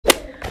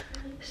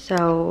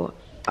So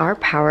our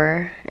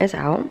power is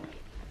out.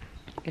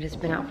 It has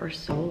been out for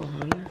so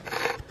long.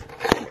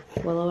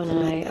 Willow and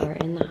I are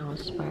in the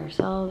house by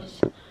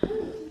ourselves,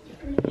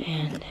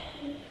 and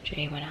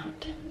Jay went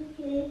out to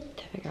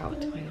figure out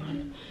what's going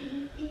on.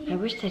 I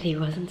wish that he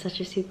wasn't such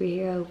a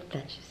superhero, but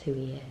that's just who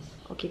he is.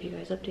 I'll keep you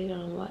guys updated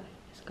on what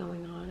is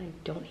going on. I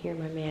don't hear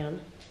my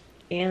man,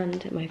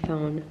 and my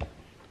phone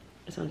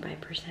is on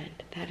 5%.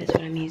 That is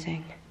what I'm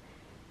using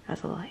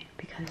as a light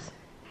because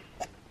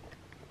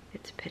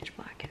it's pitch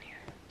black in here.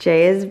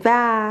 Jay is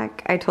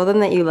back. I told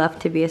him that you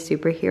left to be a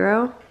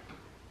superhero,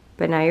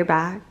 but now you're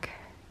back.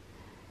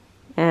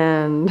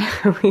 And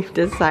we've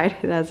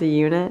decided as a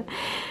unit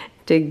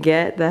to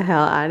get the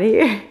hell out of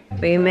here.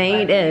 We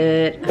made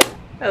it.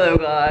 Hello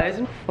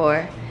guys.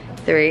 4,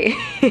 3.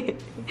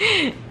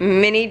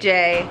 Mini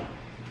Jay,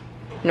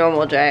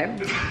 normal Jay.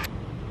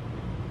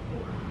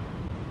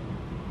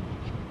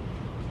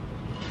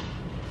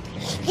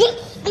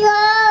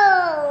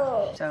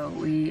 So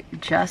we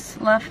just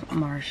left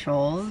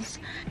Marshall's.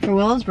 For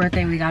Willow's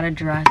birthday, we got a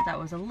dress that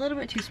was a little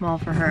bit too small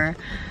for her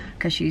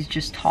because she's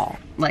just tall.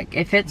 Like,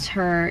 it fits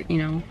her, you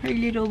know, her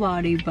little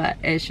body, but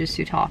it's just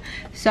too tall.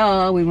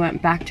 So we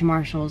went back to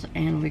Marshall's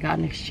and we got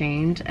an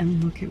exchange,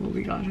 and look at what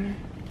we got her.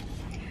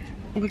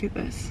 Look at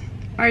this.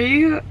 Are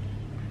you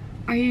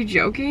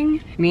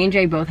joking? Me and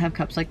Jay both have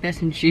cups like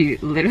this, and she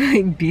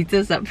literally beats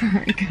us up for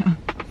her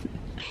cups.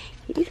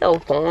 He's so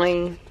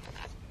fine.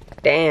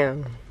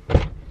 Damn.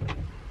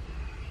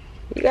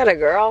 You got a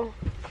girl?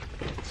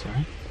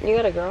 Sorry? You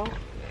got a girl?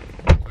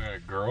 I got a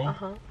girl?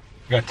 Uh-huh.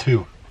 I got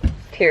 2.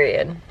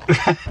 Period.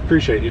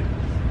 Appreciate you.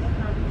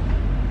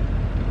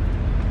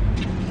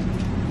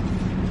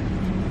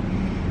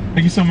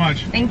 Thank you so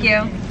much. Thank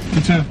you.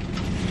 You too.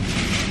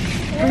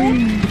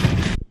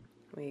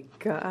 We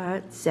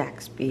got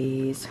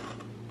Zaxby's.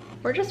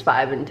 We're just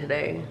vibing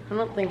today. I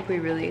don't think we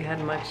really had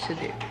much to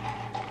do.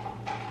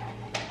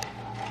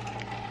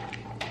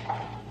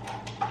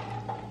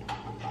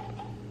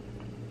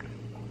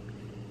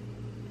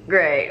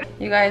 Great.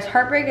 You guys,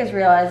 heartbreak is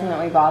realizing that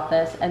we bought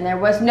this and there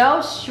was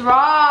no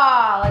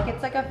straw. Like,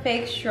 it's like a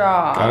fake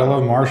straw. Gotta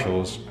love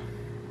Marshall's.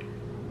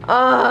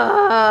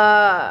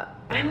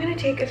 I'm gonna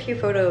take a few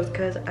photos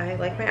because I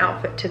like my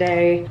outfit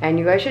today, and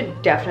you guys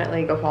should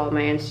definitely go follow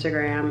my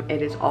Instagram.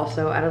 It is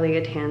also at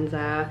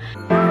aaliyahtanza.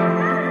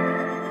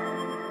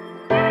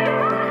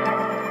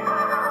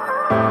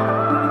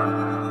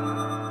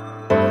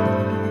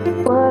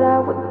 What I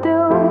would do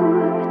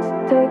is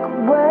take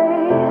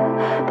away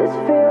this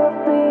fear of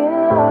being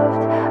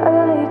loved,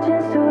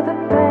 allegiance to the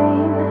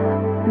pain.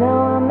 Now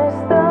I'm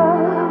messed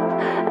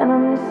up and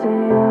I'm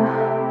missing you.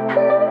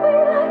 I'll never be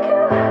like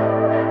you.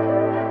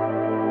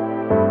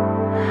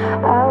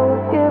 I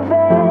would give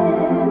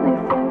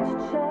anything to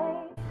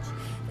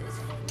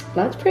change.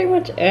 That's pretty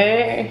much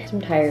it.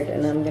 I'm tired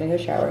and I'm gonna go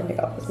shower and take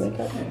off this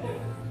makeup.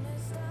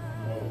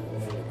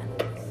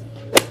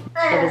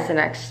 It is the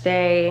next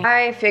day.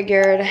 I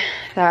figured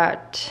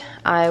that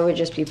I would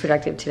just be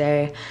productive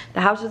today.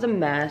 The house is a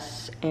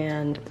mess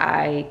and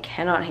I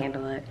cannot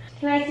handle it.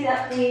 Can I see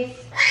that, please?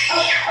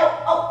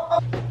 Oh.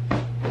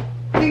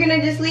 You're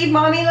gonna just leave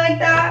mommy like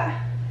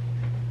that?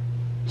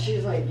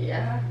 She's like,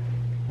 yeah.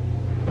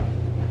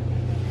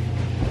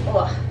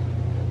 Ugh.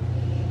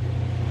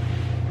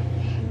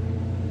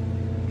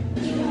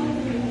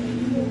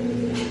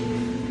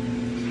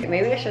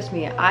 Maybe it's just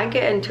me. I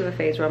get into a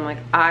phase where I'm like,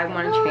 I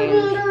want to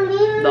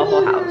change the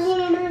whole house.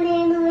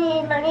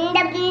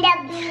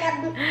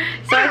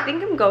 So I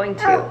think I'm going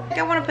to. I think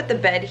I want to put the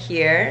bed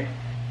here,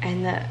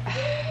 and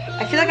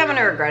I feel like I'm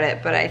gonna regret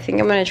it, but I think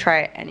I'm gonna try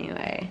it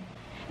anyway.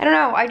 I don't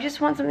know, I just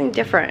want something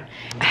different.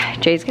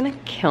 Jay's gonna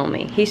kill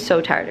me. He's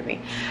so tired of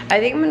me. I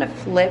think I'm gonna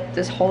flip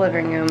this whole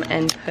living room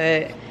and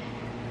put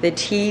the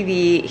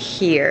TV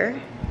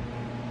here,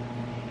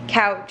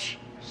 couch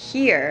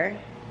here,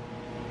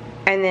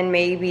 and then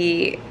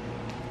maybe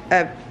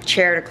a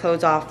chair to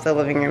close off the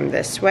living room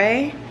this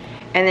way.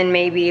 And then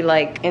maybe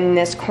like in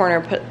this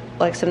corner put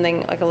like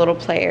something like a little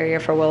play area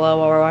for Willow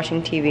while we're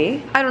watching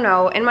TV. I don't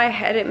know, in my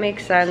head it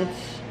makes sense,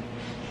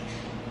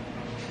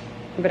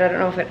 but I don't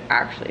know if it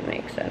actually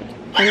makes sense.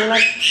 I mean,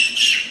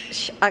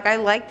 like I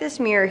like this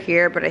mirror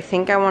here, but I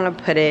think I want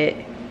to put it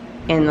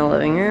in the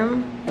living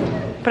room.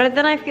 But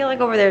then I feel like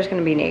over there is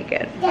gonna be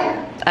naked.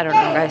 I don't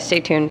know, guys, stay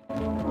tuned.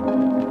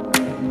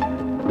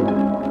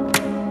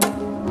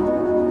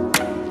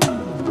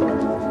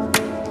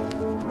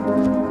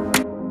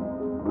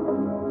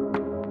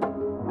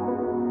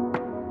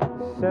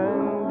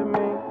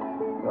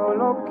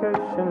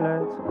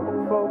 Let's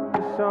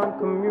focus on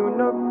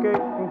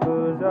communicating,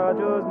 cause I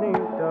just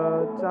need the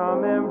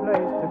time and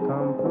place to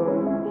come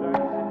through.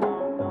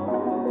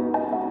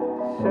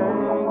 Send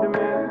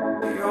me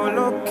your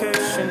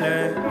location,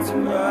 let's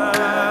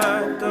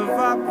ride the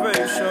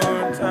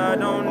vibrations. I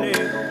don't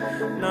need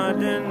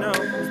nothing else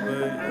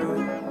but you.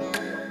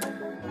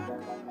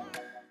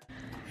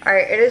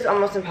 Alright, it is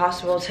almost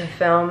impossible to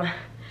film,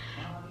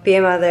 be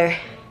a mother,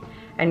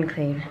 and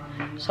clean.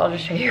 So I'll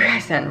just show you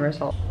guys the end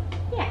result.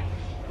 Yeah.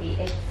 The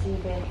itsy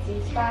bitsy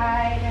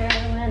spider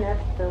went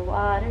up the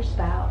water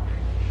spout.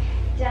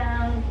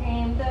 Down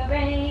came the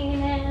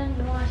rain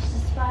and washed the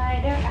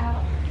spider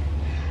out.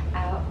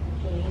 Out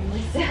came the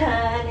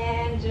sun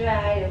and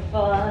dried up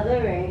all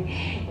the rain.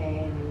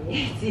 And the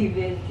itsy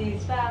bitsy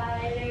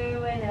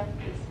spider went up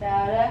the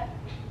spout.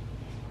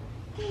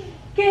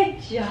 Good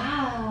job.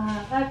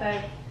 High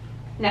five.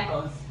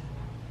 Knuckles.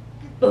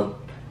 Boop.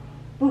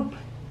 Boop.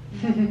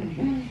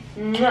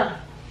 Mwah.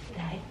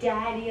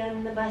 Daddy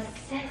on the bus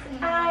says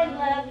I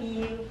love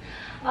you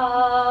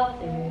all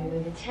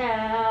through the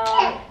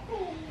town.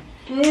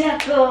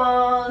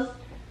 Knuckles.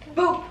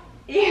 Boop.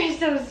 You're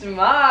so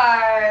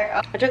smart.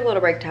 I took a little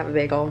break to have a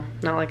bagel.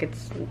 Not like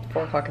it's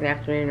 4 o'clock in the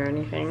afternoon or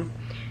anything.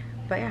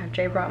 But yeah,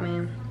 Jay brought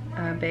me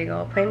a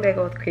bagel, plain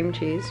bagel with cream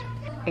cheese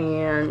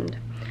and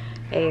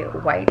a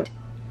white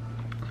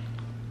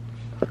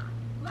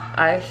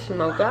ice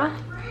mocha.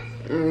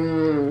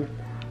 Yum.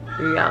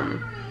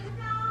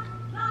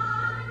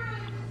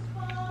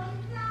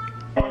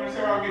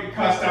 I'm getting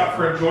cussed out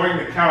for enjoying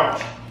the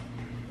couch.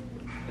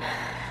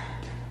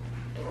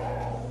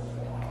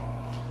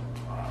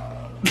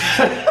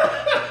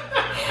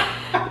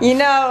 You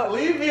know,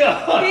 Leave me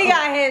alone. he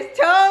got his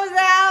toes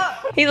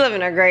out. He's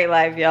living a great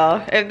life,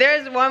 y'all. If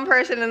there's one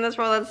person in this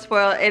world that's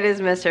spoiled, it is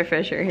Mr.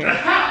 Fisher here.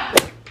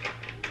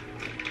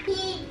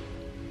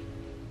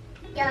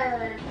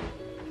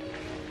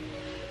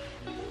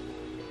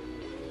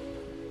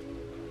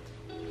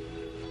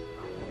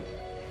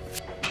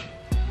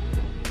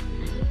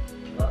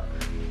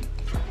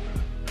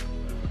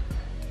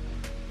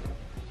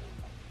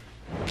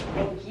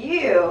 Thank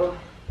you.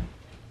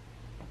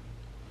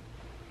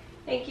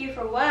 Thank you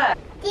for what?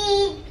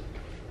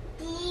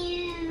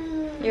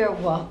 You're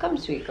welcome,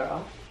 sweet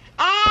girl.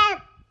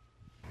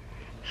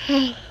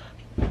 You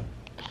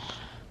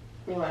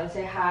want to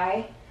say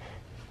hi?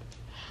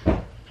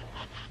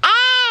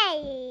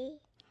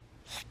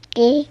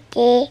 You're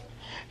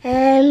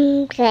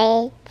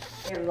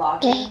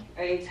vlogging?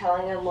 Are you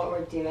telling them what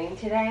we're doing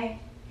today?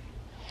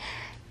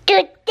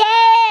 Good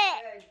job.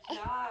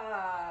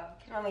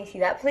 Can mommy see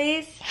that,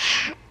 please?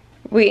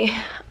 We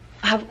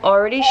have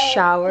already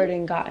showered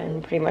and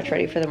gotten pretty much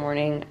ready for the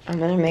morning. I'm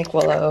gonna make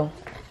Willow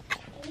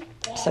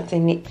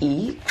something to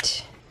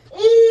eat.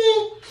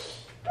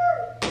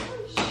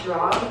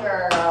 Strong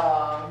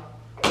girl.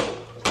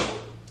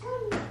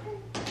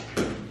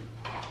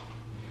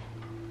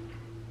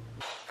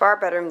 For our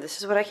bedroom,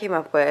 this is what I came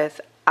up with.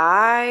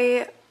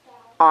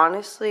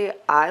 Honestly,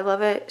 I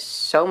love it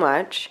so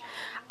much.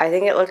 I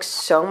think it looks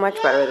so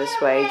much better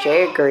this way.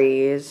 Jay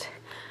agrees.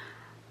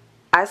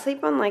 I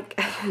sleep on like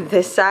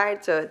this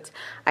side, so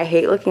I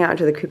hate looking out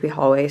into the creepy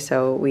hallway,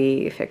 so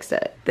we fixed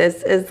it.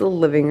 This is the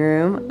living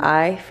room.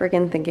 I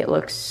freaking think it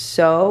looks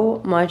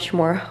so much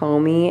more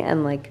homey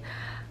and like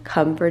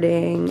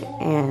comforting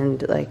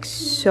and like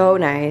so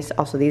nice.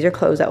 Also, these are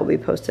clothes that will be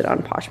posted on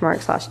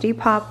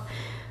Poshmark/Depop.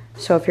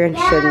 So if you're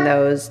interested in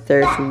those,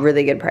 there's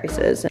really good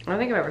prices. I don't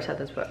think I've ever said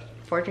this, but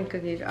fortune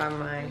cookies are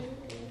my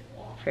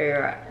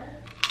favorite.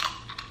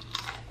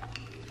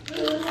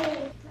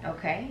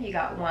 Okay, you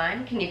got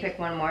one. Can you pick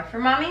one more for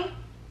mommy?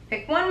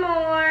 Pick one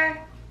more.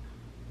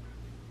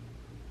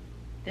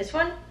 This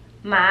one?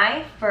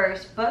 My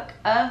first book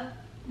of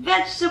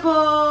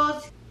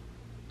vegetables.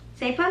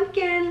 Say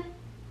pumpkin.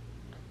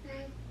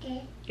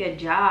 Pumpkin. Good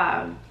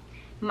job.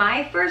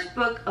 My first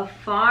book of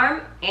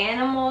farm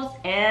animals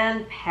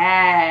and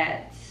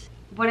pets.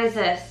 What is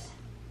this?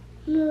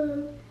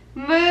 Moo.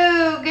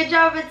 Moo. Good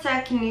job,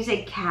 Itza. Can you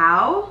say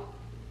cow?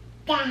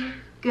 Yeah.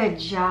 Good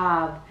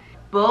job.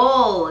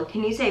 Bull.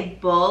 Can you say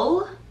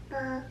bull?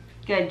 Bull.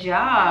 Good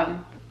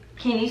job.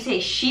 Can you say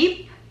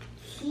sheep?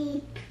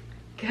 Sheep.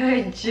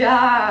 Good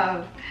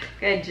job.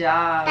 Good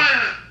job.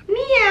 Bah.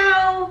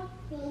 Meow.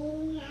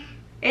 Meow.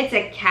 It's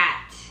a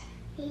cat.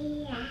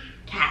 Yeah.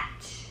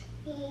 Cat.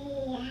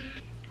 Yeah.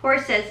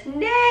 Horse says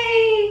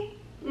neigh.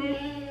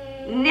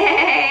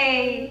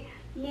 Neigh.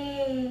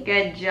 Neigh.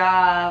 Good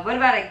job. What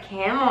about a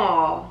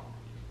camel?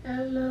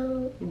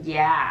 Camel.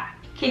 Yeah.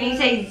 Can you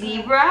say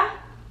zebra?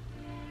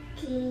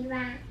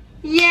 Zebra.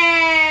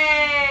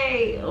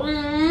 Yay!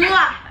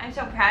 Mwah! I'm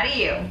so proud of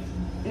you.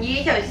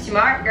 You're so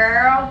smart,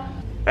 girl.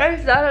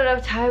 It's not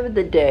enough time of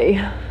the day.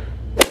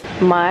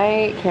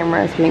 My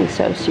camera is being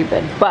so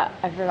stupid, but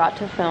I forgot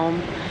to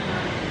film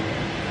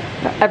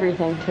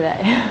everything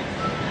today.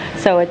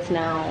 So it's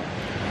now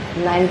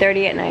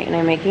 9:30 at night and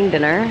I'm making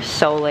dinner.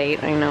 So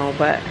late, I know,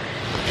 but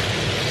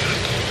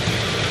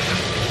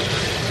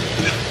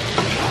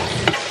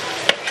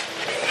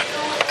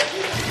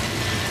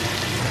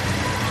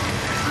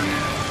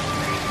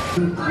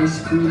ice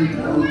cream,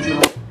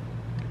 blowjob.